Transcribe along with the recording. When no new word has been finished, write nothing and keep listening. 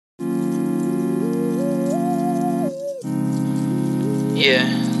Yeah,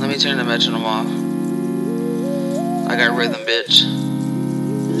 let me turn the metronome off. I got rhythm, bitch.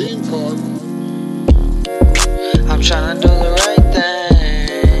 I'm trying to do the right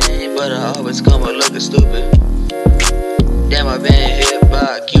thing, but I always come up looking stupid. Damn, I've been hit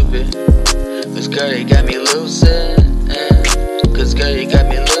by a Cupid. Cause girl, you got me lucid. Cause girl, you got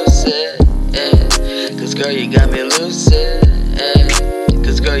me lucid. Cause girl, you got me lucid.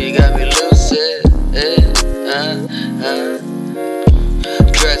 Cause girl, you got me lucid.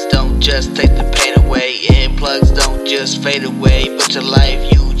 Drugs don't just take the pain away, and plugs don't just fade away, but your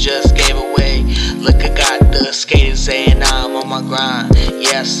life you just gave away. Look, I got the skaters saying I'm on my grind.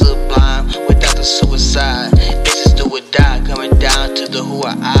 Yeah, sublime without the suicide. Bitches do or die, coming down to the who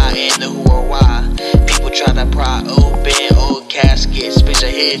are I and the who are why. People try to pry open old caskets. Bitch,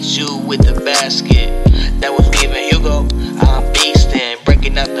 I hit you with the basket. That was me and Hugo. I'm beastin',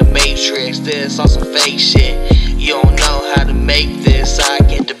 breaking out the matrix. This on some fake shit. You don't know how to make this, I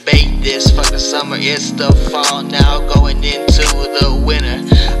can debate this. Fuck the summer, it's the fall now, going into the winter.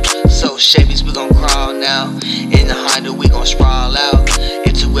 So Chevys, we gon' crawl now. In the Honda, we gon' sprawl out.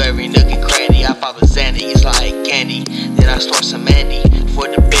 Into every nook and cranny, I pop a Zandy, it's like candy. Then I store some Andy for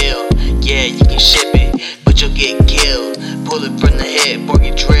the bill. Yeah, you can ship it, but you'll get killed. Pull it from the head, or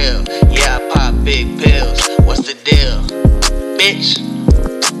get drilled. Yeah, I pop big pills, what's the deal, bitch?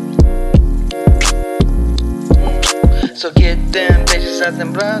 So get them bitches out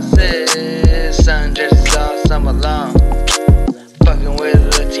them blouses, sundresses all summer long. Fucking with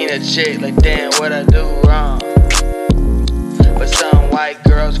a Latina chick, like damn, what I do wrong? But some white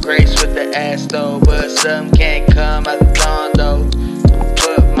girls grace with the ass though, but some can't come out the dawn though.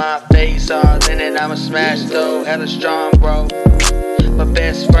 Put my face all in it, I'ma smash though, hella strong bro. My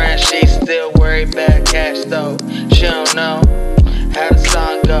best friend, she still worried about cash though. She don't know how the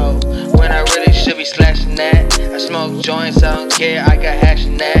song go, when I really should be slashing that. I smoke joints, I don't care, I got hash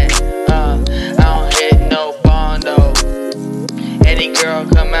in that. I don't hit no bond though. Any girl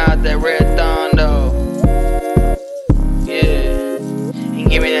come out that red thong though. Yeah, and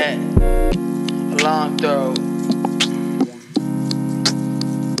give me that long throw.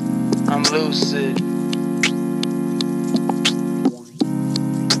 I'm lucid.